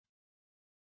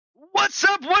What's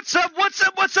up?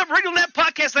 Radio Net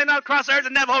Podcast land all across the earth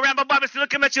and Navajo Rambo Bobby still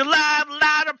coming at you live,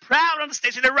 loud, and proud on the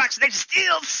station that rocks the nation,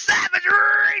 Steele Savage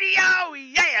Radio.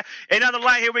 Yeah. And on the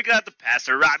line here we got the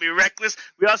Pastor Robi RekLezz.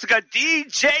 We also got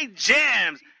DJ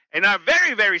Jamzz. And our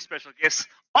very, very special guest,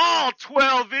 all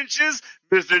 12 inches,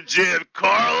 Mr. Jeff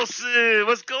Carlson.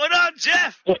 What's going on,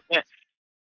 Jeff?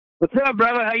 What's up,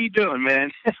 brother? How you doing,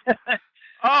 man?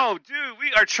 Oh, dude,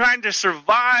 we are trying to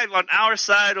survive on our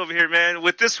side over here, man,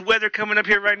 with this weather coming up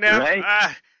here right now. Right.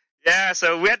 Yeah,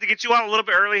 so we had to get you on a little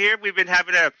bit early here. We've been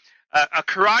having a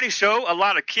karate show, a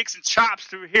lot of kicks and chops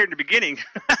through here in the beginning.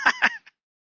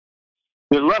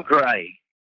 We love karate.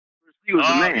 He was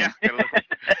the man. Yeah.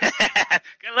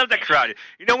 Gotta love that karate.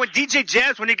 You know, when DJ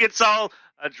Jamzz, when he gets all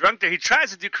drunk there, he tries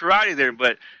to do karate there,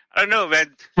 but I don't know,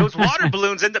 man. Those water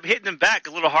balloons end up hitting him back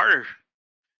a little harder.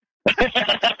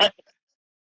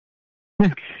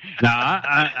 No,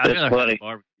 I That's funny.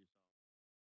 Barbecue.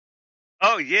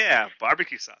 Oh, yeah,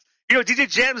 barbecue sauce. You know, DJ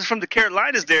Jamzz is from the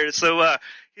Carolinas there, so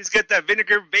he's got that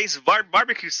vinegar-based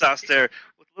barbecue sauce there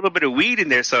with a little bit of weed in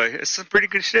there, so it's some pretty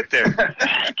good shit there.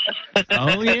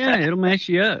 Oh, yeah, it'll mess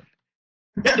you up.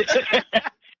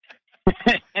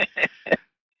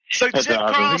 So, That's Jeff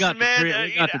awesome. Carlson, man,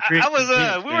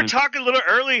 we were talking a little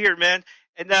early here, man.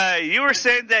 And you were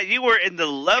saying that you were in the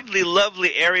lovely,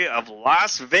 lovely area of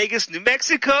Las Vegas, New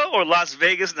Mexico, or Las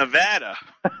Vegas, Nevada?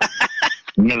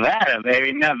 Nevada,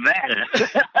 baby, Nevada.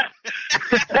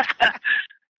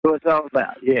 What it's all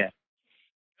about, yeah.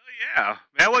 Oh, yeah.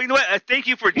 Man, well, you know what? Thank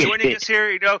you for joining us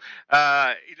here.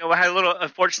 I had a little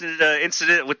unfortunate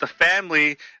incident with the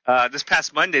family this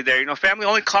past Monday there. You know, family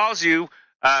only calls you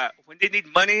when they need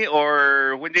money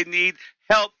or when they need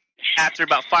help. After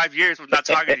about 5 years of not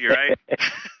talking to you, right?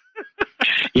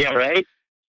 Yeah, right?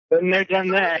 Been there, done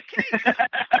that.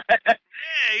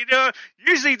 Yeah,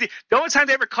 usually the only time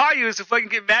they ever call you is if I can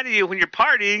get mad at you when you're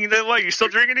partying. You know what? You're still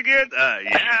drinking again?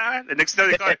 Yeah. The next time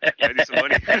they call you, I need some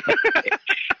money.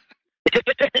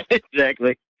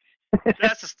 Exactly.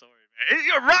 That's the story,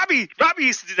 man. Robi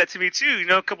used to do that to me too.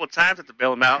 A couple of times I had to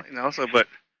bail him out. But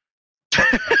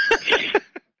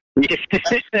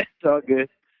It's all good.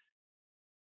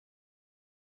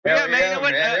 Yeah, man. You know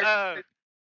what?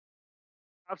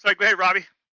 I'm sorry. Go ahead, Robi.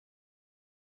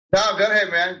 No, go ahead,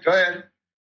 man. Go ahead.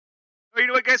 Well, you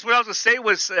know what, guys? What I was going to say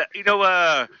was,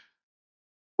 what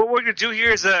we're going to do here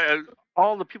is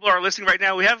all the people who are listening right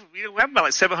now. We have about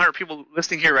like 700 people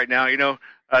listening here right now.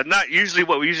 Not usually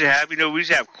what we usually have. We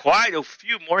usually have quite a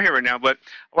few more here right now. But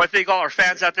I want to thank all our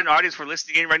fans out there in the audience for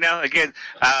listening in right now. Again,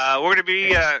 we're going to be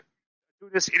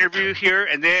doing this interview here,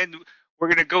 and then we're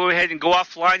going to go ahead and go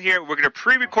offline here. We're going to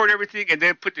pre-record everything and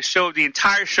then put the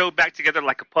entire show back together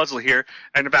like a puzzle here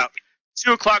at about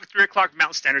 2 o'clock, 3 o'clock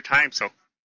Mountain Standard Time. So,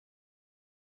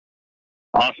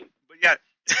 Awesome. But yeah,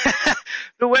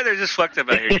 the weather just fucked up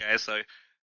out here, guys. So,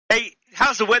 hey,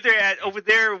 how's the weather over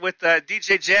there with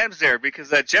DJ Jamzz there?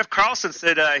 Because Jeff Carlson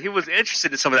said he was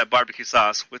interested in some of that barbecue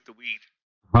sauce with the weed.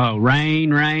 Oh,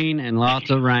 rain, and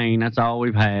lots of rain. That's all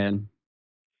we've had.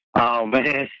 Oh,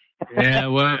 man. Yeah,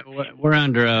 we're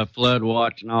under a flood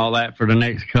watch and all that for the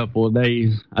next couple of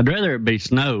days. I'd rather it be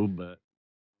snow, but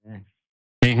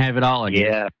can't have it all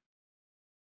again.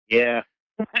 Yeah.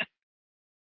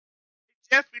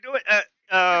 Jeff, you know what?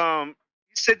 You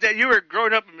said that you were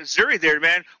growing up in Missouri there,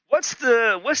 man. What's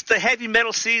the heavy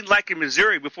metal scene like in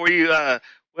Missouri before you went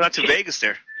out to Vegas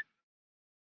there?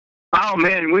 Oh,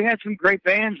 man, we had some great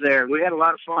bands there. We had a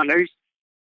lot of fun. I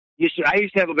used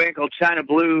to have a band called China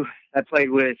Blue I played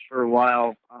with for a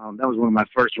while. That was one of my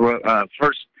first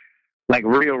like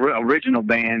real original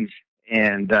bands,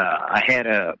 and I had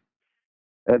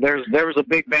there was a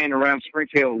big band around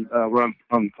Springfield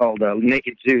called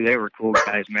Naked Zoo. They were cool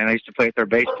guys, man. I used to play with their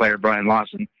bass player Brian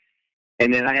Lawson,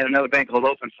 and then I had another band called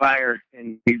Open Fire,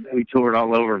 and we toured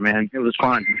all over, man. It was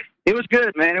fun. It was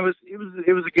good, man. It was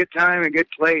a good time, a good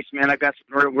place, man. I got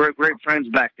some great friends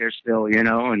back there still,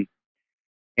 and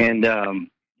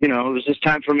it was just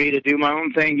time for me to do my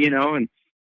own thing, and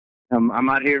I'm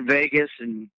out here in Vegas,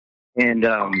 and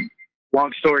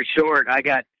long story short, I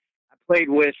played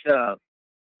with,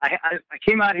 I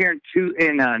came out here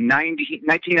in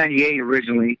 1998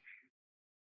 originally,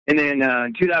 and then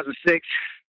in 2006,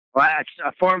 I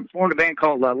formed a band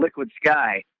called Liquid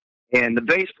Sky, and the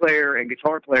bass player and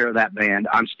guitar player of that band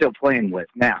I'm still playing with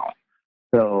now.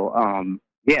 So, so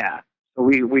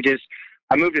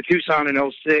I moved to Tucson in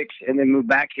 2006 and then moved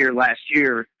back here last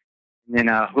year, and then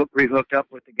re-hooked up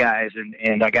with the guys,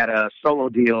 and I got a solo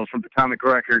deal from Atomic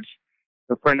Records.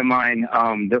 A friend of mine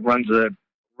that runs the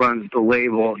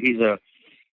label. He's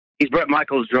Brett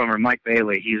Michaels' drummer, Mike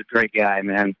Bailey. He's a great guy,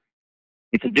 man.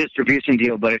 it's a distribution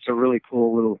deal, but it's a really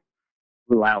cool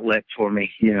little outlet for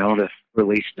me, you know, to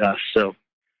release stuff. So,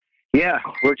 yeah,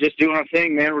 we're just doing our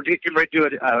thing, man. We're getting ready to do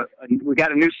it. We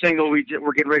got a new single we're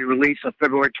getting ready to release on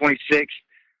February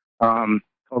 26th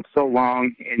called So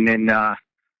Long, and then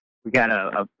we got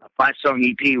a 5-song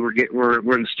EP. We're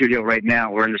in the studio right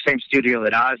now. We're in the same studio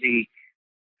that Ozzy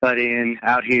cut in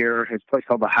out here. It's a place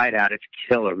called The Hideout. It's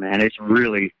killer, man. It's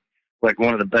really like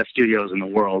one of the best studios in the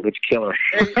world. It's killer.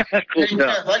 Hey,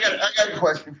 Jeff, I got a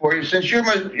question for you. Since you're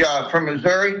from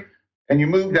Missouri and you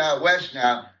moved out west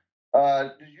now,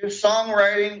 does your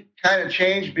songwriting kind of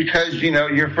change because, you know,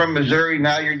 you're from Missouri,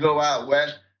 now you go out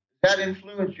west? Does that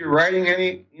influence your writing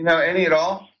any at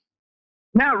all?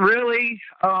 Not really.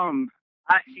 The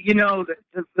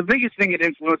biggest thing that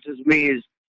influences me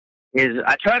is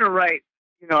I try to write,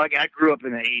 you know, I grew up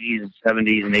in the 80s and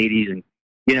 70s and 80s, and,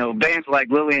 you know, bands like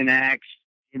Lillian Axe,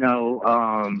 you know,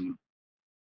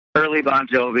 early Bon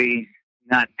Jovi,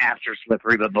 not after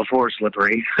Slippery, but before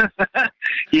Slippery,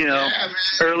 you know,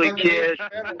 early Kiss,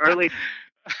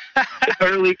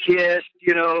 early Kiss,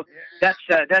 you know, that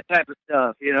type of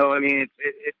stuff, you know. I mean,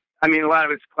 a lot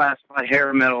of it's classified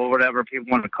hair metal or whatever people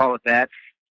want to call it that.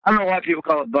 I don't know why people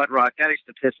call it butt rock. That used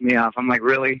to piss me off. I'm like,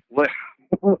 really? What?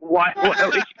 Why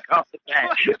would you call it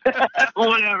that?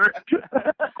 Whatever.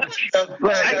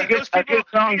 A good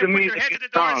song to me is a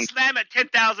good song. And slam it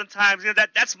 10,000 times. You know,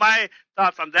 that's my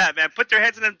thoughts on that, man. Put their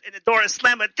heads in the door and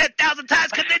slam it 10,000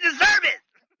 times because they deserve it.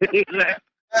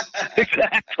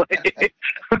 Exactly.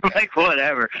 Like,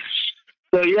 whatever.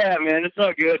 So, yeah, man, it's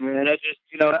all good, man. I just,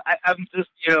 you know, I'm just,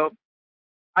 you know,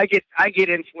 I get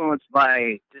influenced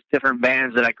by just different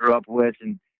bands that I grew up with,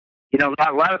 and, you know,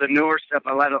 a lot of the newer stuff,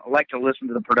 I like to listen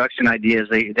to the production ideas.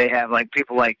 They have, like,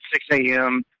 people like 6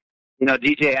 a.m., you know,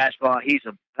 DJ Ashbaugh. He's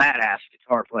a badass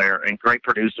guitar player and great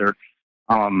producer,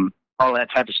 all that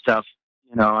type of stuff.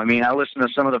 You know, I mean, I listen to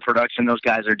some of the production those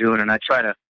guys are doing, and I try to,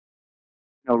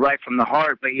 you know, write from the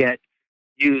heart, but yet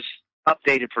use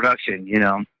updated production, you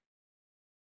know.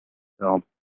 So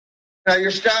now your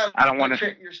style,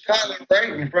 your style of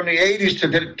writing from the 80s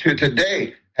to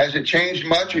today, has it changed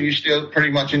much, or are you still pretty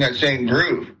much in that same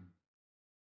groove?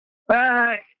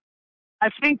 I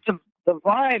think the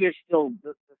vibe is still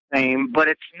the same, but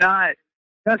it's not.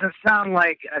 Doesn't sound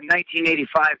like a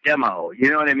 1985 demo.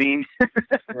 You know what I mean?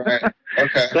 Right.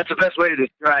 Okay. That's the best way to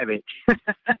describe it.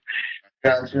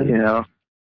 Gotcha. You know.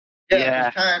 Yeah.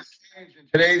 Times change, and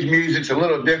today's music's a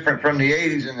little different from the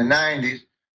 80s and the 90s,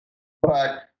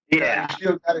 but yeah, you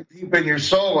still got it deep in your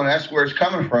soul, and that's where it's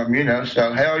coming from, you know.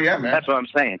 So hell yeah, man. That's what I'm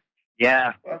saying.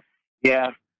 Yeah,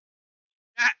 yeah.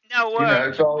 Now,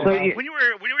 it's all when you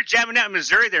were jamming out in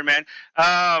Missouri, there, man.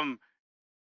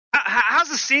 How's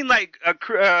the scene like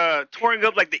touring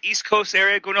up like the East Coast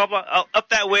area, going up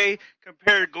that way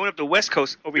compared to going up the West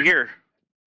Coast over here?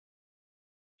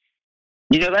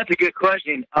 You know, that's a good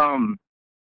question. I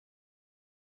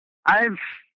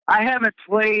haven't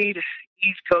played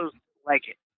East Coast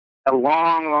like a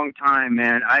long time,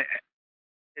 man.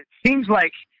 It seems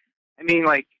like, I mean,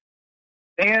 like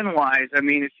band wise, I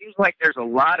mean, it seems like there's a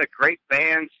lot of great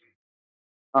bands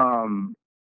on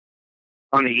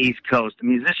the East Coast. The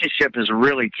musicianship is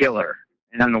really killer,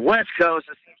 and on the West Coast,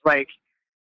 it seems like,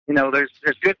 you know, there's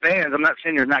good bands. I'm not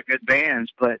saying there's not good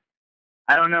bands, but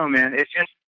I don't know, man. It's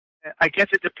just, I guess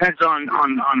it depends on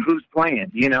who's playing.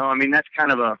 You know, I mean, that's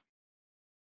kind of a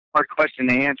hard question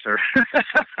to answer.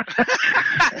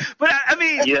 But I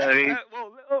mean, you know what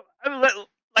I mean?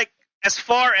 Like as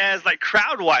far as like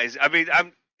crowd wise, I mean,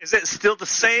 is it still the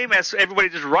same as everybody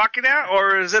just rocking out,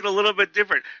 or is it a little bit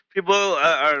different? People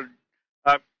are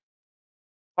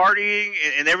partying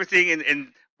and everything, and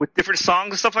with different songs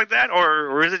and stuff like that,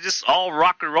 or is it just all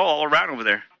rock and roll all around over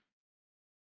there?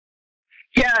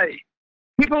 Yeah,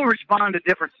 people respond to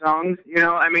different songs. You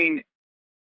know, I mean,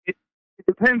 it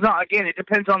depends on, again, it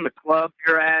depends on the club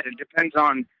you're at. It depends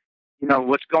on, you know,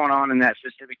 what's going on in that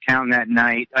specific town that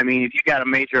night. I mean, if you got a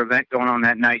major event going on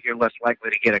that night, you're less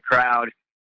likely to get a crowd.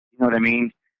 You know what I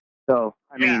mean? So,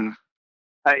 I mean,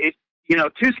 you know,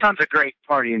 Tucson's a great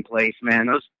partying place, man.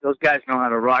 Those guys know how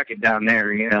to rock it down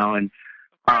there, you know, and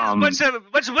a bunch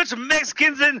of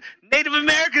Mexicans and Native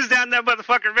Americans down there,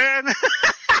 motherfucker, man.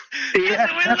 Yeah,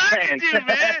 man.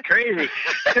 That's crazy.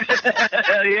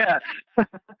 Hell yeah.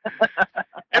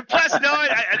 And plus, no,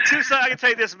 Tucson, I can tell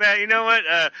you this, man. You know what?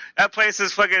 That place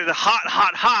is fucking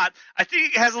hot. I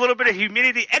think it has a little bit of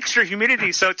humidity, extra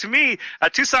humidity. So to me,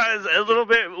 Tucson is a little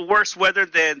bit worse weather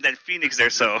than Phoenix there.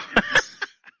 So.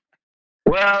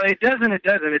 Well, it doesn't. It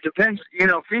depends. You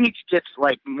know, Phoenix gets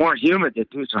like more humid than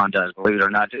Tucson does, believe it or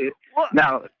not.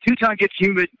 Now, Tucson gets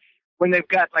humid when they've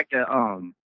got like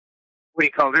the what do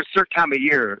you call it? There's a certain time of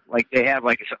year, like they have,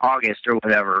 like it's August or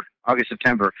whatever, August,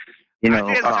 September. You know,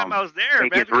 I think that's the time I was there,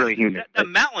 it gets really humid. That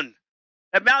mountain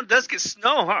does get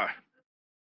snow, huh?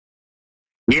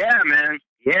 Yeah, man.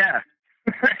 Yeah.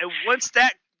 And once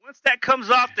that comes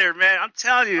off there, man, I'm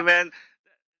telling you, man,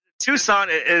 Tucson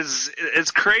is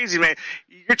crazy, man.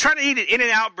 You're trying to eat an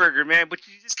In-N-Out burger, man, but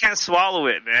you just can't swallow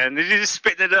it, man. You're just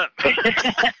spitting it up.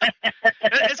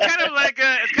 It's kind of like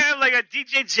a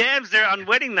DJ Jamzz there on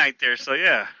wedding night there. So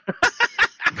yeah.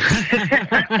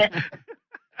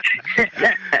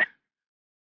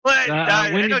 But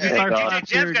when did you start DJ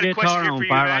Jamzz got a question here for you,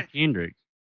 Fire man. Like Hendrix?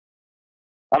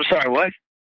 I'm sorry, what?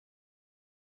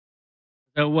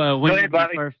 So when did you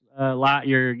first light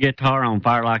your guitar on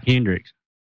fire like Hendrix?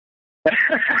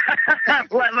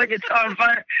 Light my guitar on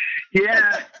fire?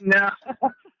 Yeah, no.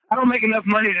 I don't make enough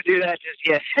money to do that just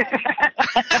yet.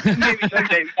 Maybe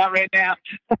someday, not right now.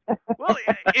 Well,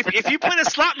 if you put a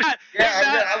slot machine,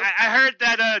 I heard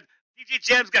that DJ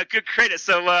Jamzz got good credit,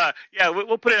 so yeah,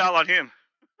 we'll put it all on him.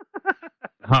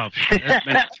 Oh, that's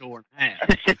been a chore. Hey,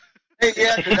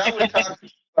 yeah, because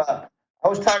I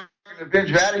was talking to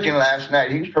Vince Vatican last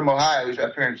night. He's from Ohio. He's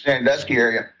up here in the Sandusky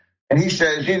area. And he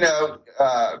says, you know,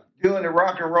 doing the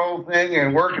rock and roll thing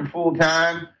and working full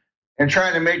time and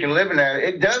trying to make a living at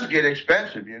it, it does get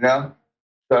expensive, you know.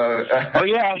 So, oh,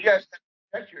 yeah. You guys have to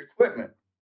protect your equipment.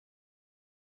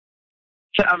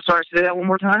 I'm sorry, say that one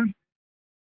more time?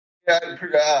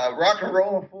 Yeah, rock and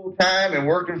rolling full time and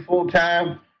working full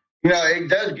time, you know, it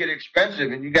does get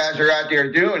expensive, and you guys are out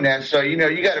there doing that. So, you know,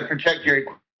 you got to protect your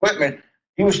equipment.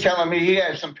 He was telling me he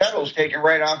had some pedals taken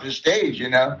right off the stage, you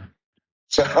know.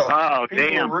 So, oh,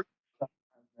 damn.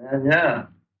 Yeah.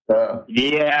 So,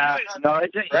 yeah. No,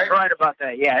 you're right about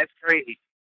that. Yeah, it's crazy.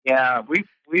 Yeah,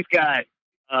 we've got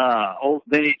old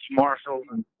vintage Marshalls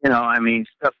and, you know, I mean,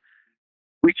 stuff.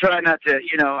 We try not to,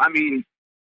 you know, I mean,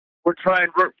 we're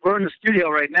in the studio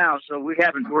right now, so we're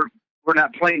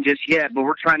not playing just yet, but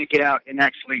we're trying to get out and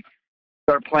actually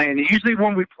start playing. And usually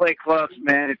when we play clubs,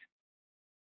 man, it's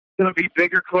going to be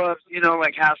bigger clubs, you know,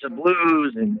 like House of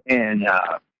Blues and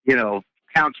you know,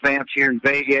 Count's Vamps here in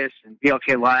Vegas and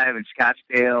BLK Live in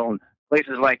Scottsdale and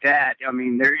places like that. I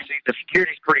mean, they're usually, the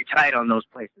security's pretty tight on those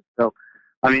places. So,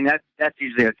 I mean, that's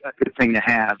usually a good thing to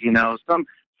have, you know. Some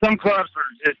clubs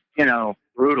are just, you know,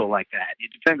 brutal like that.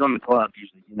 It depends on the club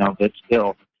usually, you know, but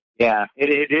still, yeah,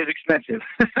 it is expensive.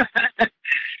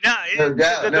 Now,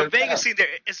 the Vegas scene there,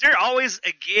 is there always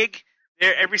a gig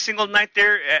there every single night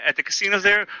there at the casinos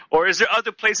there? Or is there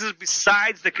other places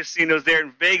besides the casinos there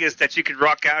in Vegas that you could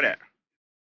rock out at?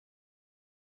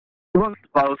 Well,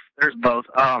 both. There's both.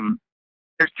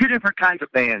 There's two different kinds of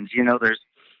bands. You know, there's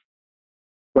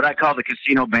what I call the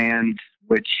casino band,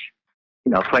 which,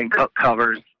 you know, playing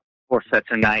covers, 4 sets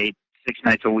a night, 6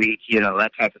 nights a week, you know,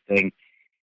 that type of thing,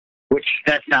 which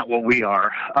that's not what we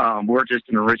are. We're just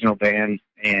an original band,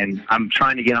 and I'm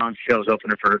trying to get on shows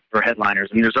opening for headliners.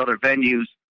 I mean, there's other venues,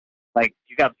 like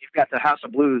you've got the House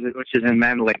of Blues, which is in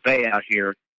Mandalay Bay out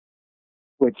here,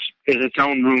 which is its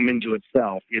own room into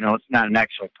itself. You know, it's not an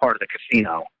actual part of the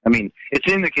casino. I mean,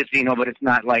 it's in the casino, but it's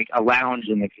not like a lounge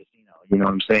in the casino. You know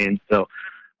what I'm saying? So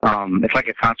it's like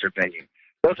a concert venue.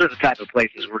 Those are the type of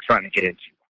places we're trying to get into.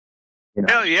 You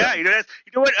know? Hell yeah! You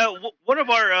know what? One of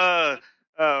our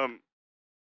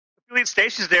affiliate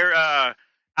stations there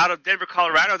out of Denver,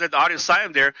 Colorado, the Audio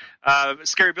Asylum there,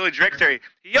 Scary Billy Directory,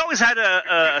 he always had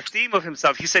a theme of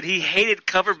himself. He said he hated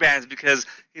cover bands because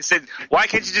he said, why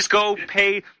can't you just go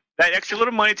pay that extra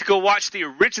little money to go watch the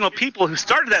original people who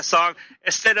started that song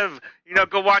instead of, you know,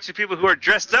 go watch the people who are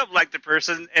dressed up like the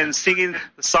person and singing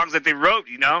the songs that they wrote,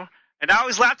 you know? And I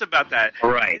always laughed about that.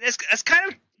 Right. And it's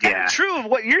kind of true of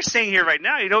what you're saying here right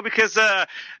now, you know, because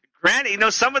granted, you know,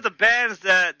 some of the bands,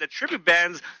 the tribute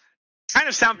bands, kind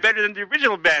of sound better than the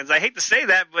original bands. I hate to say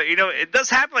that, but, you know, it does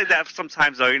happen like that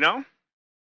sometimes, though, you know?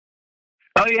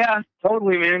 Oh, yeah,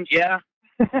 totally, man, yeah.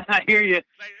 I hear you.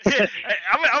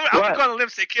 I'm going to go on a limb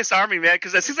and say Kiss Army, man,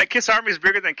 because it seems like Kiss Army is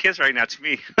bigger than Kiss right now to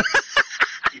me.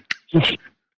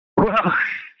 Well,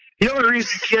 the only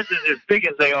reason Kiss is as big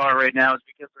as they are right now is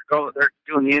because they're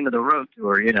doing the End of the Road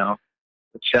tour, you know.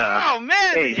 Which, oh,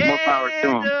 man, hey, more power to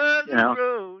them, you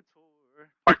know.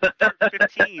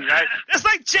 15, right? That's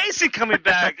like Jason coming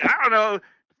back. I don't know.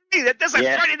 That's like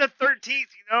Friday the 13th, you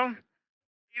know?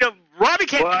 You know, Robbie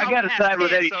can't. Well, I got to side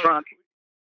with Eddie Trunk.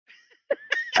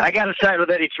 I got to side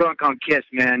with Eddie Trunk on Kiss,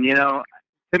 man. You know,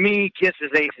 to me, Kiss is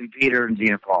Ace and Peter and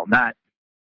Gene and Paul, not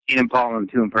Gene and Paul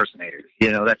and 2 impersonators.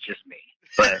 You know, that's just me.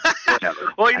 But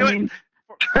whatever. Well, you know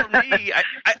what? For me,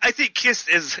 I think Kiss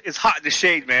is hot in the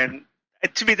shade, man.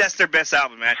 to me, that's their best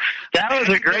album, man. That was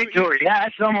a great tour. Yeah,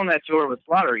 I saw them on that tour with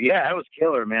Slaughter. Yeah, that was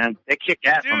killer, man. They kicked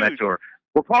ass on that tour.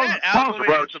 Well, Paul's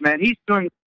roach, man. He's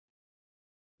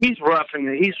rough, and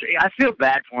I feel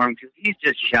bad for him because he's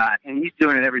just shot, and he's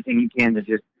doing everything he can to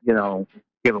just,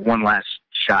 give it one last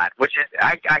shot, which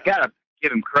I gotta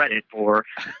give him credit for,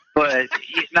 but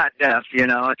he's not deaf,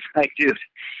 It's like, dude,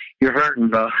 you're hurting,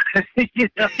 bro.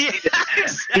 Exactly, dude.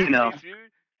 You know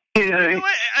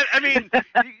what? I mean,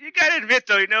 you gotta admit,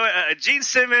 though, Gene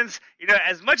Simmons,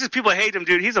 as much as people hate him,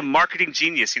 dude, he's a marketing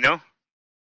genius,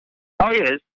 Oh, he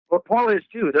is. Well, Paul is,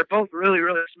 too. They're both really,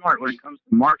 really smart when it comes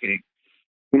to marketing.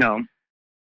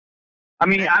 I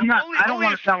mean, I don't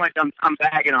want to sound like I'm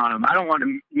bagging on him. I don't want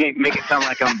to make it sound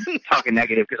like I'm talking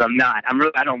negative, because I'm not.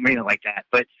 I don't mean it like that.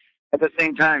 But at the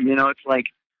same time, it's like,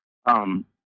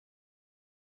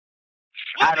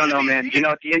 I don't know, man.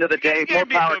 At the end of the day, more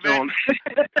power to him.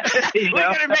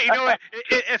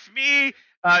 If me,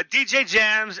 DJ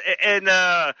Jamzz, and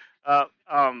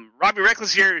Robi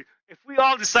RekLezz here, if we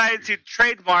all decided to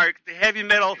trademark the heavy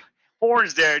metal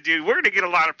horns there, dude, we're going to get a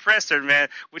lot of press there, man,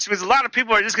 which means a lot of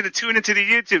people are just going to tune into the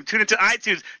YouTube, tune into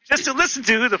iTunes, just to listen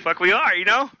to who the fuck we are,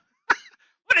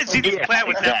 What did Jesus plan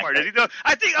with that part?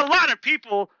 I think a lot of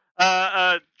people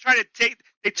they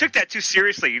took that too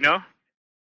seriously,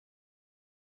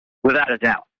 Without a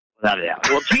doubt.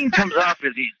 Well, Gene comes off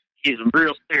as he's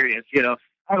real serious, I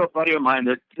have a buddy of mine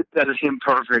that is him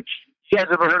perfect. You guys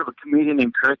ever heard of a comedian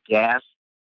named Kirk Gass?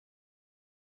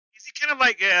 Is he kind of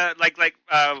like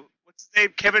what's his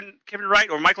name, Kevin Wright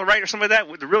or Michael Wright or something like that,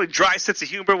 with a really dry sense of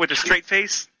humor with a straight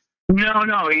face?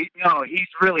 No, he's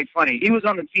really funny. He was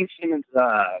on the Gene Simmons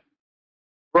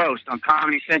roast on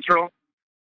Comedy Central,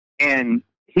 and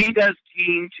he does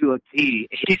Gene to a T.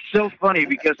 He's so funny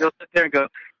because he'll sit there and go,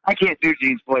 I can't do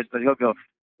Gene's voice, but he'll go,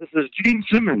 this is Gene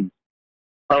Simmons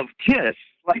of KISS.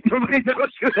 Like, nobody knows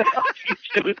who the hell Gene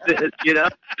Simmons is,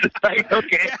 It's like,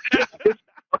 okay.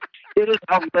 It is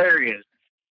hilarious.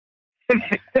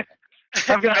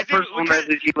 I've got a personal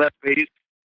message he left me. He's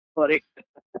funny.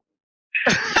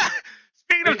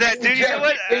 Speaking of that, dude, you know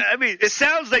what? I mean, it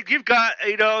sounds like you've got,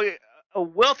 a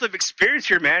wealth of experience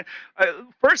here, man.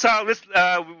 First off, we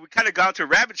kind of gone to a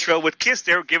rabbit trail with KISS.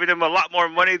 They're giving them a lot more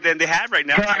money than they have right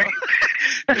now. Right.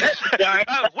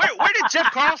 Where did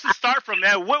Jeff Carlson start from,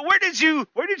 man? Where did you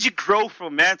grow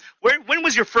from, man? When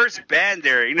was your first band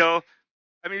there? I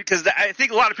mean, because I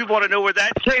think a lot of people want to know where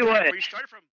you started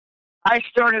from. I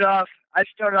started off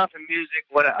in music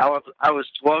when I was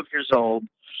 12 years old.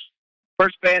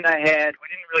 First band I had, we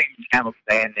didn't really even have a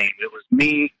band name. It was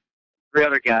me, 3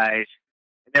 other guys,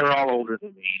 and they were all older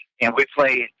than me. And we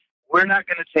played We're Not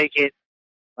Gonna Take It,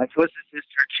 My Twisted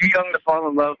Sister, Too Young to Fall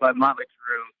in Love by Motley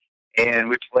Crue, and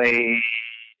we played,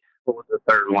 what was the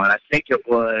third one? I think it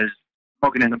was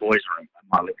Smoking in the Boys' Room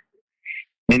by Motley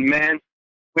Crue. And man,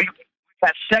 we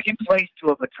got second place to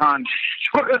a baton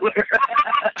twirler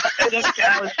at a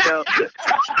talent show.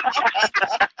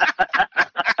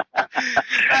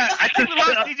 I think we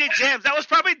lost DJ Jamzz. That was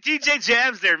probably DJ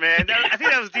Jamzz there, man. I think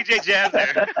that was DJ Jamzz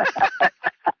there.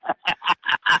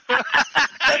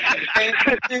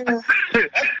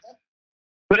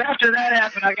 But after that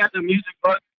happened, I got the music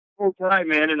bug full time,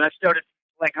 man, and I started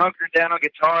hunkering down on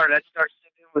guitar, and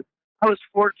I was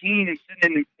 14 and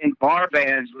sitting in bar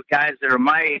bands with guys that are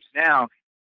my age now,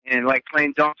 and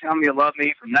playing Don't Tell Me You Love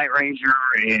Me from Night Ranger,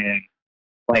 and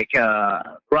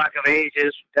Rock of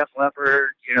Ages from Def Leppard,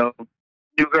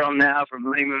 New Girl Now from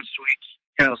Honeymoon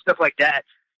Suites, stuff like that.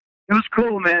 It was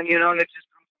cool, man, and it just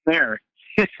comes from there.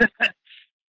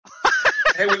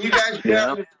 Hey, when you guys get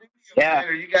out of the studio,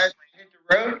 are you guys going to hit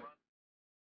the road?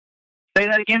 Say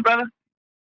that again, brother?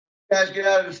 You guys get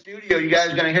out of the studio, you guys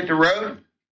going to hit the road?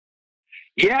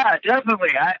 Yeah,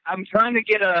 definitely. I'm trying to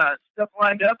get stuff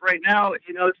lined up right now. It's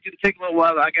going to take a little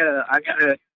while. I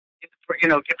gotta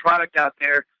get product out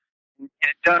there and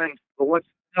get it done. But once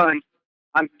it's done,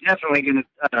 I'm definitely going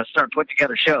to start putting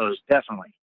together shows.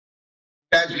 Definitely.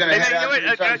 You guys going to head out to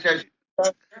the Sunset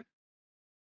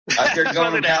out there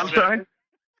going down? I'm sorry?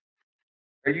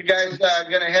 Are you guys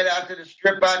going to head out to the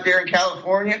Strip out there in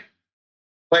California?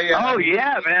 Oh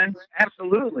yeah, man!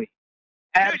 Absolutely.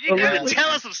 Dude, you gotta tell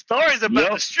us some stories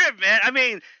about the Strip, man. I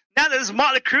mean, now that this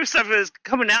Motley Crue stuff is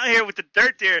coming out here with the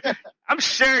dirt there, I'm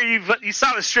sure you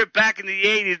saw the Strip back in the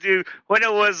 80s, dude, when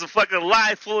it was a fucking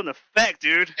live full in effect,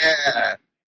 dude.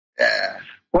 Yeah.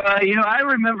 Well, I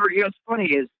remember, what's funny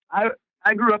is I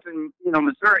grew up in,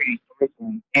 Missouri,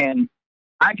 and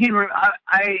I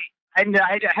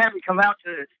haven't come out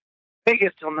to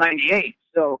Vegas till 98.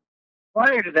 So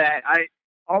prior to that,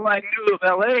 all I knew of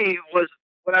LA was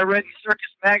what I read in Circus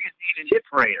Magazine and Hit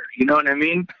Parader. You know what I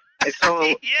mean? And so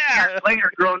Yeah.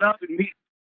 later, growing up and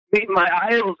meeting my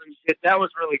idols and shit, that was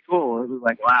really cool. It was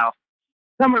like, wow.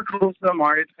 Some are cool, some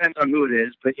aren't. It depends on who it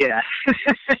is, but yeah.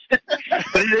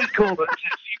 But it is cool to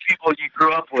just see people you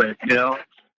grew up with, you know?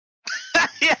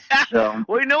 Yeah. So.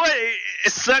 Well, you know what?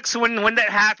 It sucks when that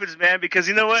happens, man, because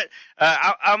you know what?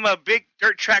 I'm a big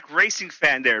dirt track racing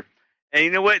fan there. And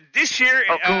you know what? This year,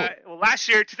 cool. last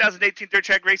year, 2018 dirt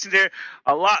track racing there,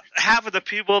 half of the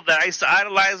people that I used to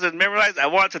idolize and memorize, I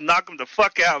wanted to knock them the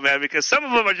fuck out, man, because some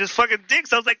of them are just fucking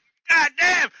dicks. I was like, God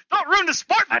damn, don't ruin the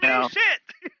sport for me, shit.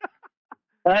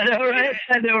 I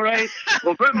know, right?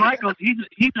 Well, Brett Michaels, he's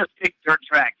a big dirt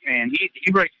track fan.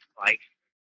 He races bikes.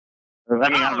 I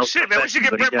mean, I don't know shit, man, we should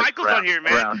get Brett Michaels on here,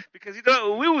 man. Because, you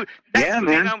know, that's the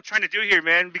thing I'm trying to do here,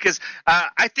 man, because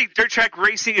I think dirt track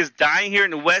racing is dying here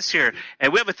in the West here.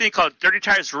 And we have a thing called Dirty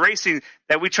Tires Racing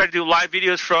that we try to do live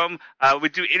videos from. We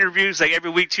do interviews like every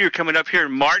week, too, coming up here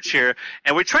in March here.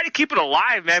 And we try to keep it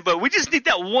alive, man, but we just need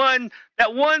that one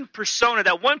persona,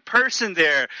 that one person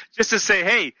there just to say,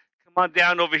 hey, come on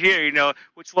down over here, you know,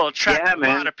 which will attract a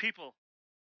lot of people.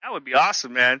 That would be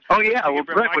awesome, man. Oh, yeah. Well,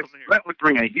 Brett would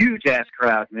bring a huge-ass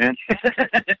crowd, man.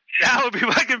 That would be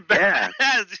fucking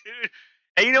badass, dude.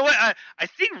 And you know what? I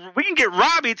think we can get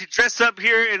Robbie to dress up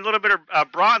here in a little bit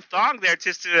of bra thong there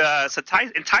just to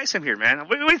entice him here, man.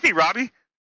 What do you think, Robbie?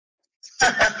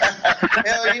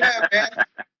 Hell yeah, man.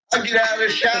 I'll get out of the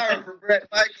shower for Brett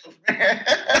Michaels, man.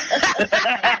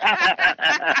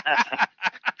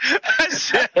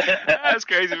 That's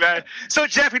crazy, man. So,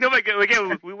 Jeff, you know,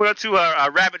 again, we went up to our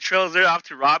rabbit trails there, off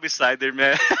to Robbie's side there,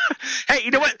 man. Hey,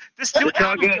 you know what? This new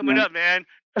album coming up, man.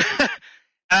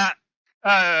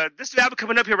 This new album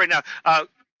coming up here right now. The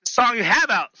song you have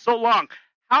out, So Long.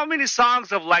 How many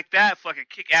songs of like that fucking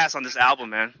kick ass on this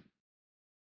album, man?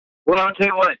 Well, I'll tell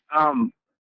you what.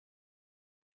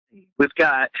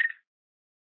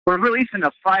 We're releasing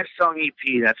a 5-song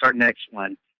EP. That's our next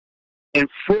one. And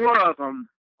 4 of them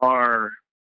are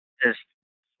just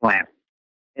slam.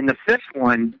 And the 5th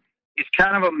one is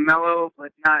kind of a mellow,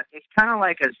 but not, it's kind of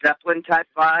like a Zeppelin type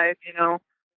vibe, you know,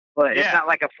 but it's not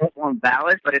like a full-blown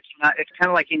ballad, but it's kind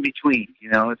of like in between, you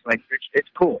know, it's like, it's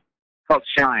cool. It's called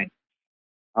Shine.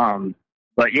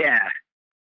 But yeah.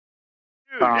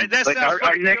 Dude, but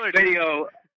our next video,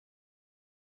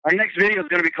 our next video is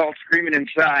going to be called Screaming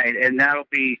Inside, and that'll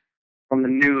be from the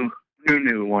new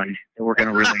one that we're going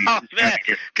to release. Oh, man.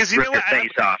 Because you know what?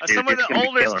 Some of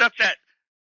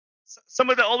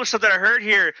the older stuff that I heard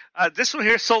here, this one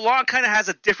here, So Long, kind of has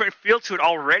a different feel to it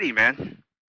already, man.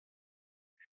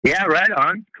 Yeah, right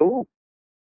on. Cool.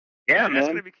 Yeah, man. That's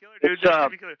going to be killer, dude. That's going to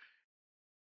be killer.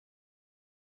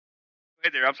 Go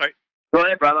ahead there. I'm sorry. Go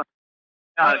ahead, brother.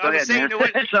 Go ahead, saying, man. You know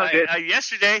what,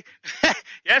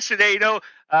 yesterday, you know,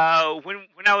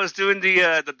 when I was doing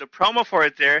the promo for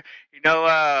it there, you know,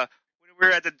 when we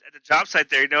were at the job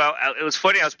site there, you know, it was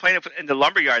funny. I was playing in the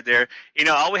lumberyard there. You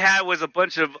know, all we had was a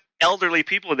bunch of elderly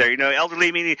people there. You know,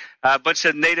 elderly meaning a bunch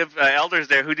of native elders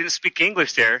there who didn't speak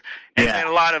English there, and then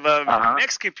a lot of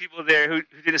Mexican people there who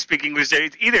didn't speak English there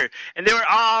either. And they were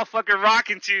all fucking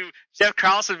rocking to Jeff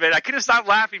Carlson Band. I couldn't stop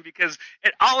laughing because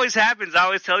it always happens. I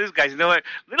always tell these guys, you know what?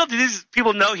 Little do these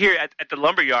people know here at the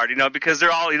lumberyard, you know, because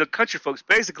they're all, you know, country folks.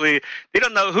 Basically, they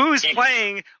don't know who's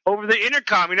playing over the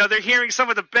intercom. You know, they're hearing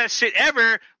some of the best shit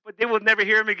ever, but they will never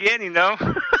hear him again. You know.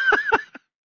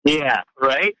 Yeah.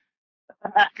 Right. You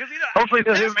know, hopefully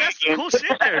they'll hear me that's again. Cool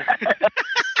shit there.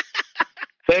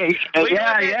 Thanks.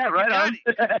 Right on.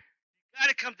 You got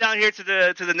to come down here to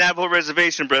the Navajo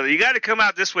Reservation, brother. You got to come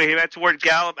out this way, man, toward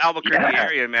Gallup, Albuquerque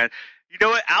area, man. You know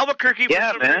what, Albuquerque? For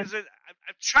some reason,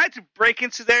 I've tried to break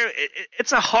into there.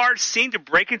 It's a hard scene to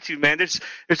break into, man. There's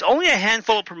only a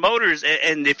handful of promoters,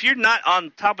 and if you're not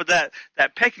on top of that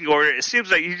pecking order, it seems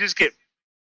like you just get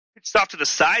pitched off to the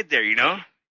side there, you know.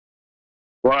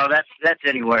 Well, that's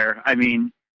anywhere. I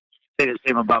mean, say the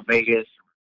same about Vegas,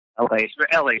 LA.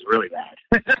 LA's really bad.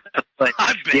 But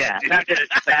I bet, yeah, dude. not that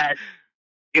it's bad.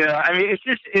 You know, I mean,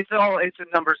 it's a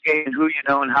numbers game and who you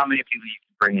know and how many people you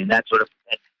can bring in. That's sort of,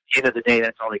 at the end of the day,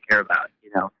 that's all they care about,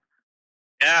 you know.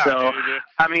 Yeah. So, dude.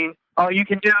 I mean, all you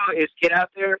can do is get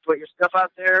out there, put your stuff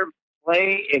out there,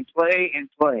 play and play and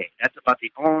play. That's about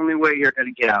the only way you're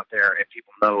going to get out there if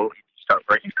people know you start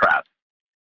bringing crowds.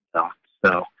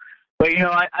 So. But, you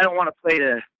know, I don't want to play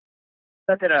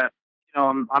not that, you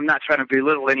know, I'm not trying to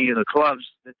belittle any of the clubs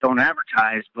that don't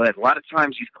advertise, but a lot of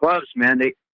times these clubs, man,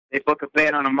 they book a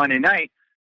band on a Monday night,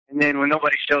 and then when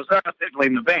nobody shows up, they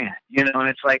blame the band, you know, and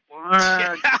it's like, well,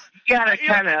 you got to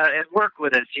kind of work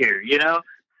with us here, you know?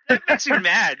 That makes you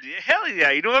mad. Hell yeah.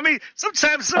 You know what I mean?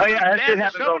 Sometimes that shit bands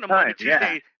happens show all on the a Monday, time. Yeah.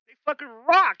 Tuesday, they fucking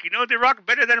rock. You know, they rock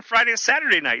better than Friday and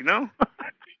Saturday night. You know.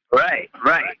 Right.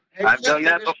 Hey, I've done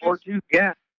that before too.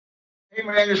 Yeah. Hey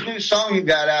man, this new song you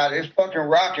got out, it's fucking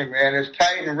rocking, man. It's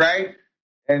tight and right,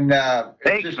 and thanks,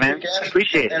 it's just man.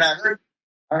 Appreciate it. And I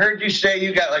heard you say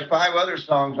you got like 5 other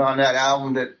songs on that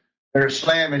album that are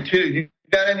slamming too. You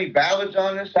got any ballads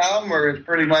on this album, or it's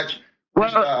pretty much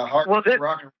just, hard rock and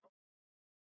roll?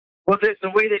 Well,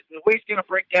 the way it's gonna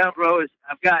break down, bro, is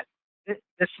I've got this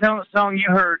song you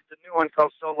heard, the new one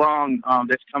called "So Long,"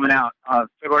 that's coming out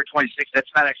February 26th. That's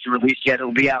not actually released yet.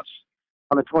 It'll be out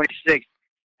on the 26th.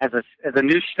 As a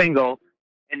new single,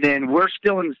 and then we're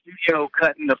still in the studio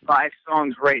cutting the 5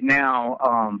 songs right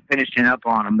now, finishing up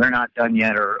on them. They're not done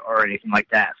yet or anything like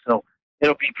that. So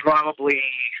it'll be probably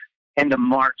end of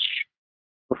March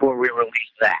before we release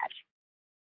that.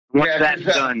 Once that's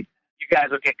done, you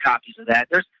guys will get copies of that.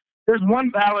 There's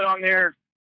one ballad on there.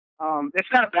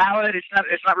 It's not a ballad.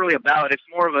 It's not really a ballad. It's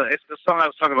more of it's the song I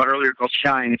was talking about earlier called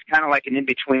 "Shine." It's kind of like an in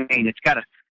between. It's got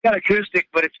acoustic,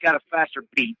 but it's got a faster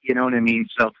beat. You know what I mean?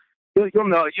 So you'll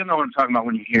know what I'm talking about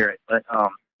when you hear it. But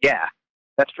yeah,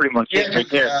 that's pretty much it right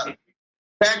there.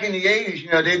 Back in the 80s, you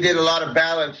know, they did a lot of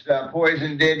ballads.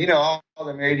 Poison did, you know, all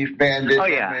them 80s band did. Oh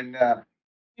yeah. And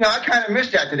you know, I kind of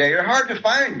missed that today. They're hard to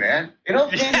find, man. They don't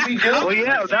seem to be doing. Well,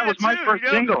 yeah, that was my first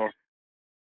single.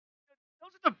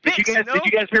 Those are the bits. Did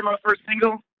you guys hear my first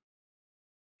single?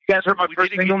 You guys heard my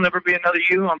first single, "Never Be Another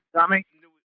You" on Tommy?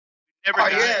 Never. Oh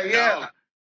yeah. No.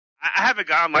 I haven't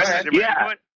got on my side. Yeah. You know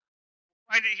what?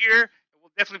 We'll find it here.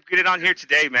 We'll definitely get it on here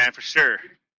today, man, for sure.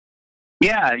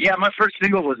 Yeah. My first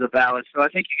single was a ballad, so I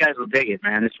think you guys will dig it,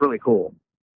 man. It's really cool.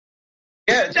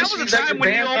 Yeah, that was a time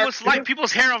when you almost light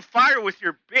people's hair on fire with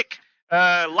your Bic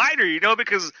lighter, you know,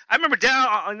 because I remember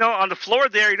down on the floor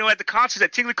there, you know, at the concert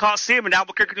at Tingley Coliseum in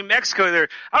Albuquerque, New Mexico. There,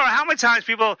 I don't know how many times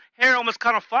people hair almost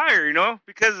caught on fire, you know,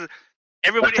 because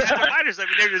everybody had their lighters. I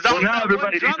mean, there's always now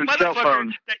everybody's using cell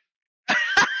phones.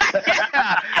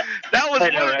 Yeah, that was I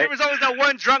know, right? There was always that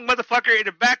one drunk motherfucker in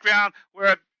the background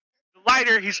where the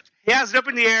lighter, he has it up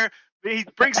in the air, but he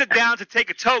brings it down to take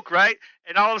a toke, right?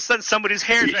 And all of a sudden, somebody's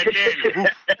hair's right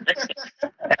there.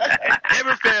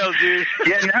 Never fails, dude.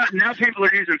 Yeah, now people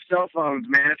are using cell phones,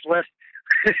 man. It's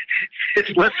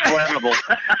less flammable.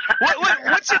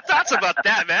 What's your thoughts about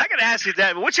that, man? I gotta ask you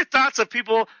that. But what's your thoughts of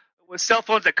people with cell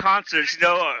phones at concerts? You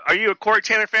know, are you a Corey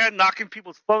Taylor fan, knocking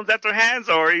people's phones out their hands,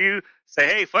 or are you say,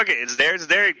 hey, fuck it, it's there,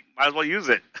 might as well use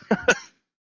it?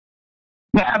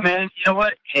 Yeah, man. You know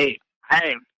what? Hey,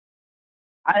 I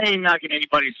ain't knocking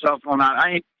anybody's cell phone out.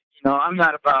 I'm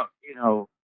not about,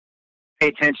 pay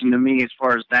attention to me as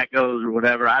far as that goes or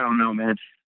whatever. I don't know, man.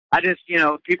 I just,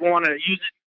 people want to use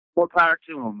it, more power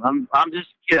to them. I'm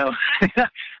just,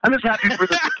 I'm just happy for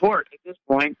the support at this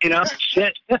point,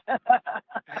 shit. Yeah.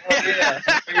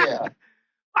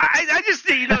 I just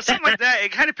think, something like that,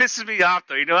 it kind of pisses me off,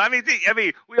 though, I mean,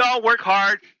 we all work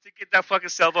hard to get that fucking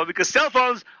cell phone, because cell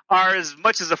phones are as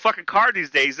much as a fucking car these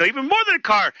days, even more than a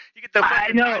car. You get the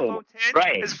fucking iPhone 10,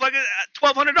 right. It's fucking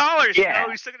 $1,200, yeah.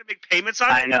 You're still going to make payments on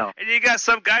it. I know. And you got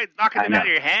some guy knocking it out of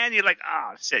your hand, you're like,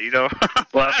 oh, shit, Well,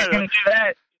 if you're going to do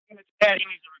that, you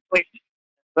need to replace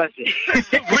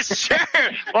it. For sure.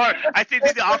 Or I think they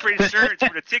need to offer insurance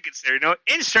for the tickets there,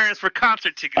 insurance for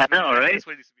concert tickets. I know, right? That's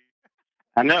what it needs to be.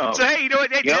 I know. So hey, you know what,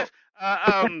 hey, yep.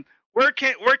 Jeff? Where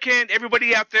can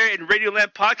everybody out there in Radio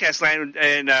Land, Podcast Land,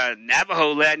 and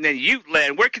Navajo Land, and Ute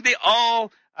Land, where can they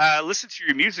all listen to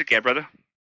your music at, brother?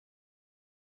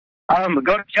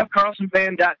 Go to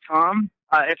JeffCarlsonBand.com.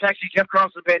 It's actually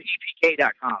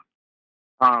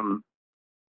JeffCarlsonBandEPK.com.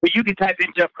 But you can type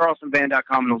in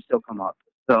JeffCarlsonBand.com and it'll still come up.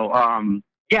 So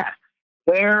yeah,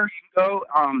 there you can go.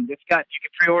 You can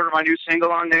pre-order my new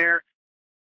single on there,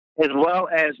 as well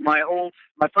as my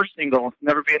first single,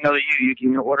 "Never Be Another You." You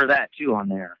can order that too on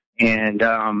there. And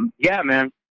yeah,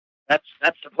 man, that's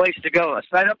the place to go.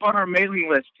 Sign up on our mailing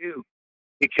list too,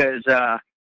 because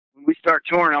when we start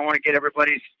touring, I want to get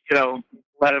everybody's,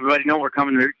 let everybody know we're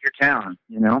coming to your town.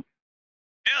 Hell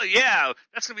yeah,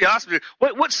 that's gonna be awesome.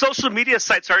 What social media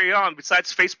sites are you on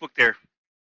besides Facebook? There.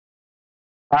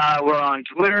 We're on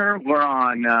Twitter. We're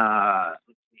on.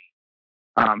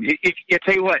 If you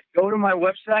tell you what, go to my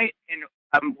website, and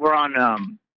we're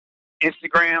on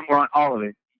Instagram. We're on all of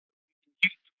it.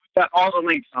 We've got all the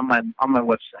links on my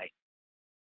website.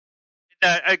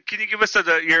 Can you give us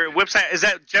your website? Is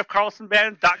that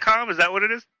JeffCarlsonBand.com? Is that what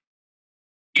it is?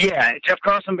 Yeah,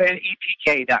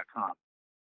 JeffCarlsonBandEPK.com.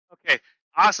 Okay.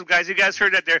 Awesome, guys. You guys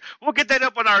heard that there. We'll get that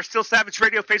up on our Steele Savage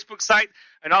Radio Facebook site,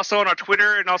 and also on our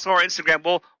Twitter, and also our Instagram.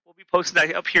 We'll be posting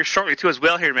that up here shortly, too, as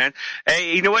well here, man.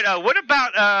 Hey, you know what? What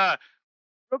about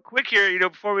real quick here,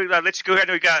 before we let you go ahead,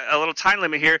 I know we got a little time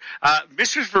limit here.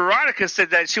 Mistress Veronica said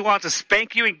that she wants to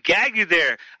spank you and gag you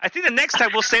there. I think the next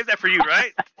time we'll save that for you,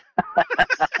 right?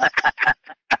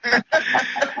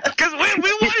 Because we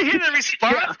want to hear the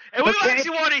response, and we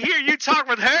actually want to hear you talk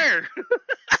with her.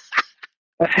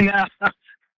 No,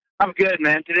 I'm good,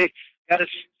 man. Today, got to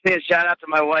say a shout out to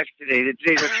my wife today.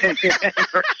 Today's our 10th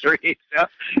anniversary. So.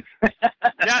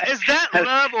 Now, is that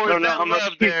love or is that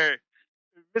love there?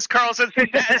 Miss Carlson,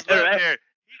 that's love there.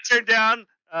 He turned down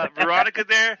Veronica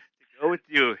there to go with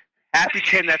you. Happy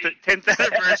 10th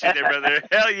anniversary there, brother.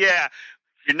 Hell yeah.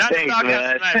 You're not the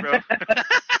doghouse tonight, bro.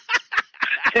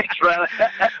 Thanks, brother.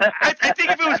 I think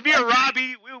if it was me or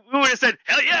Robbie, we would have said,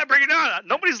 hell yeah, bring it on.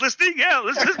 Nobody's listening. Yeah,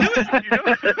 let's do it.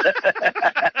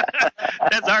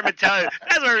 That's our mentality.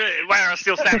 That's why our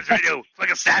Steele Savage Radio.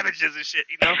 Fucking savages and shit,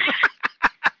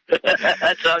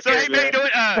 That's okay, so, hey, man, you know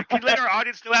what? Can you let our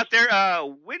audience know out there,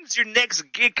 when's your next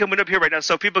gig coming up here right now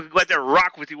so people can go out there and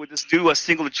rock with you with this new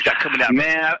single that you got coming out?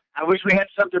 Man, I wish we had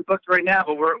something booked right now,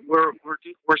 but we're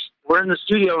in the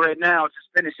studio right now just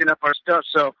finishing up our stuff.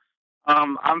 So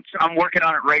I'm working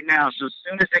on it right now. So as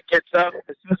soon as it gets up,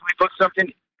 as soon as we book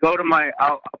something, go to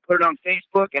I'll put it on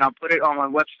Facebook and I'll put it on my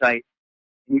website.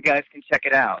 And you guys can check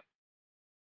it out.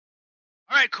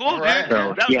 All right, cool, dude.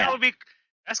 So,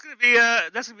 That's gonna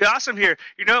be awesome here.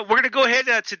 We're gonna go ahead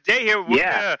today here.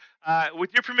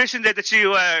 With your permission that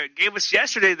you gave us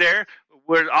yesterday there,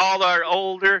 where all our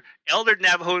elder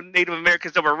Navajo Native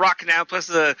Americans that were rocking out, plus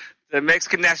the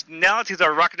Mexican nationalities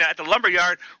are rocking out at the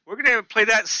lumberyard. We're gonna play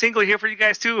that single here for you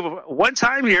guys too, one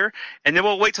time here, and then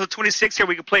we'll wait till the 26th here.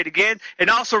 We can play it again, and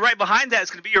also right behind that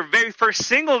is gonna be your very first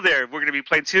single there. We're gonna be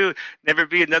playing too. Never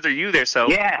Be Another You there. So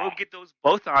we'll get those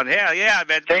both on. Hell yeah,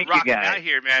 man. Thank you, rocking guys. out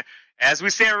here, man. As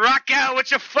we say, rock out with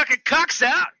your fucking cocks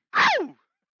out. Ow!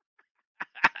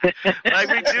 Like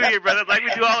we do here, brother. Like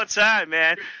we do all the time,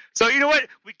 man. So you know what?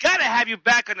 We gotta have you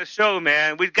back on the show,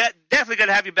 man. Definitely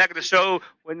gotta have you back on the show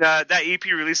when that EP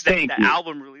releases, that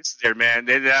album releases there, man.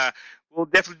 And we'll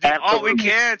definitely do all we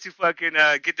can to fucking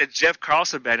get the Jeff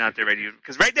Carlson Band out there ready.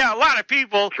 Because right now, a lot of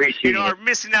people, are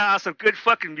missing out on some good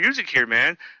fucking music here,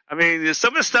 man. I mean,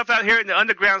 some of the stuff out here in the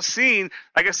underground scene,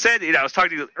 like I said, I was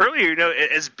talking to you earlier,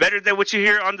 is better than what you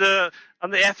hear on the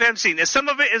FM scene. And some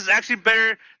of it is actually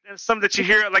better than some that you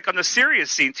hear like on the serious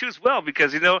scene too as well,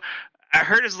 because, I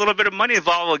heard there's a little bit of money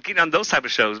involved with getting on those type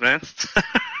of shows, man.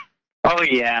 Oh,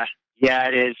 yeah. Yeah,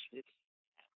 it is.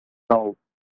 So,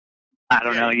 I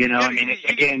don't know,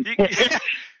 again,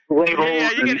 labels.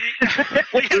 Yeah, you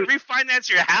gotta refinance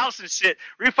your house and shit.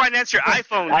 Refinance your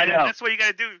iPhone. I know. That's what you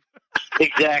gotta do.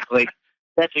 Exactly.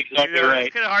 That's exactly right.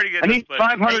 It's kind of hard to get. I need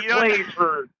 500 plays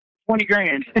for 20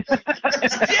 grand. Yeah,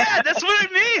 that's what I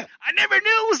mean. I never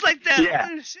knew it was like that. Yeah.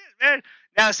 Holy shit, man.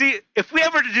 Now, see, if we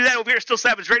ever to do that over here at Steele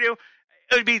Savage Radio,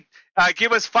 it would be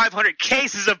give us 500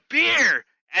 cases of beer,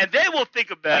 and then we'll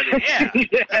think about it. Yeah.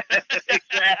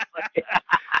 Exactly.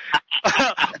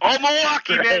 Oh,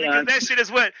 Milwaukee, man, because that shit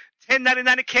is what,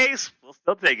 $10.99 a case? We'll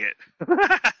still take it.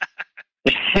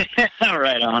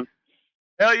 Right on.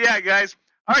 Hell yeah, guys.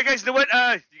 All right, guys, you know what?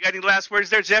 You got any last words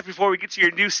there, Jeff, before we get to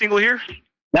your new single here?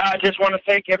 No, I just want to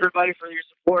thank everybody for your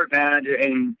support, man,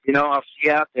 and, I'll see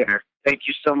you out there. Thank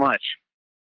you so much.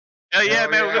 Hell yeah,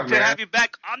 man. We'd love to have you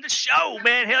back on the show,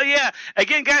 man. Hell yeah.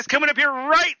 Again, guys, coming up here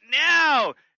right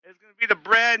now is going to be the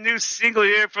brand new single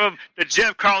here from the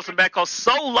Jeff Carlson Band called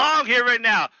So Long here right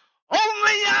now.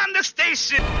 Only on the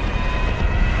station.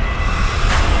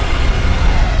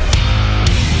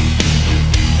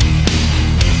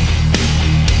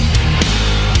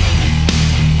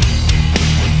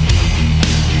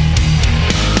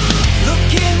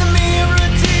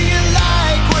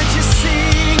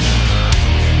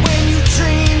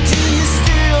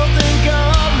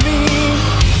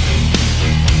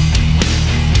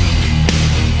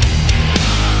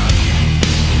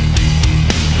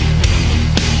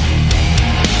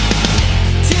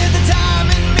 To the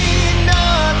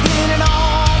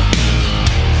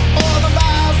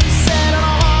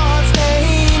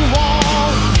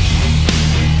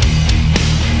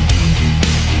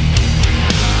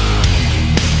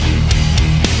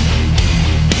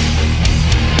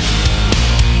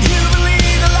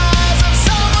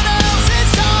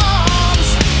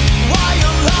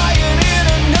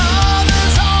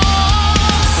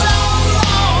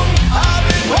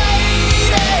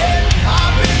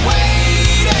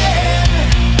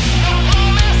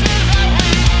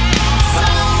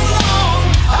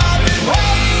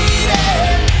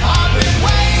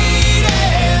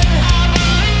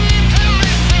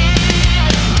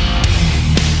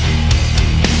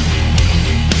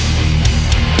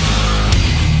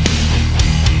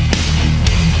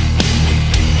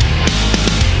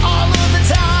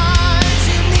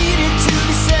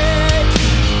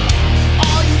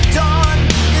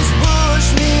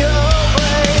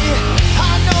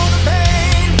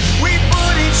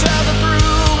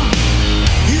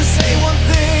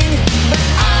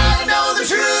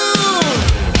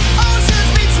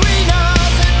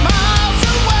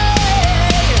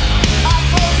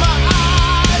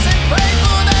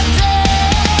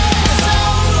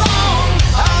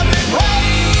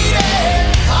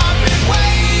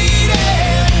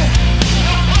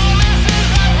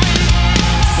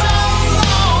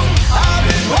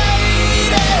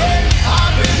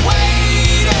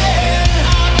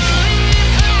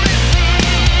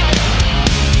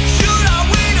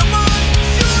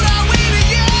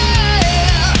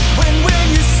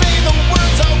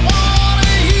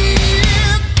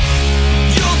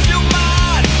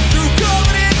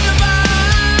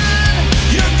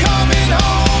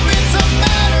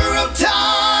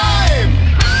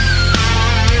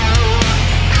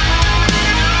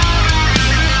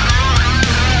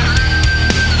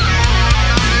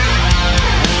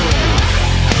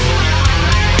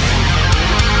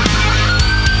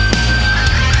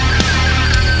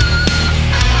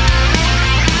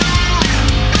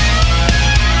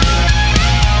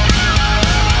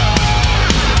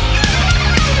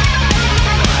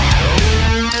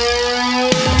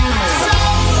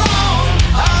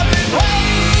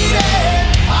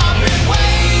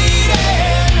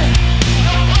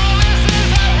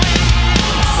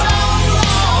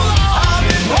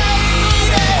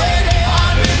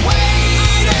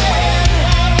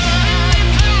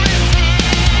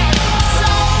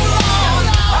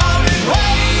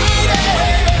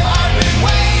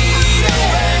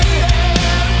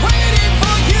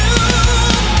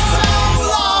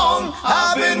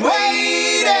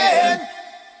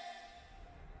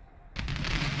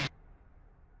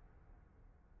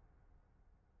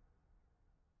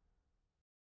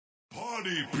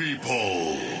Party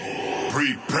people,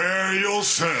 prepare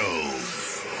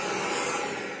yourselves.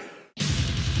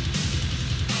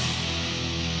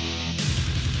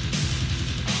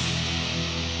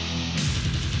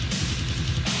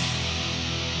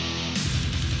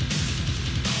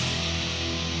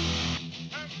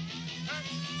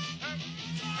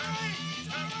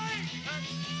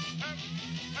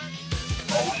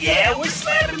 Oh yeah, we're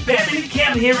slamming Batman and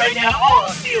Cam here right now on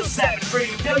Steele Savage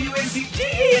Radio,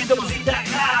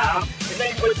 WNCDANZZ.com, and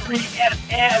 9.3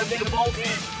 FM, Megabolt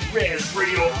and Res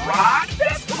Radio Rock.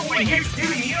 That's what we're here to do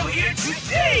to you here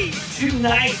today,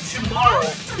 tonight, tomorrow,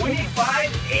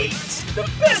 25-8. The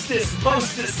bestest,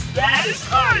 mostest, baddest,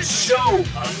 hardest show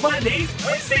on Mondays,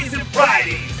 Wednesdays, and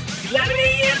Fridays. 11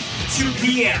 a.m. to 2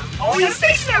 p.m. Only a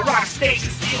station that rocks station,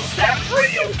 Steele Savage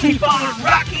Radio. Keep on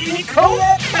rocking and cold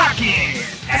cocking.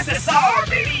 SSR,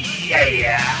 baby.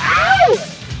 Yeah. Ow!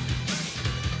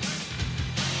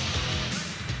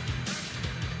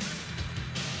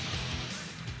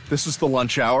 This is the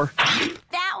lunch hour.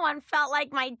 That one felt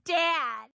like my dad.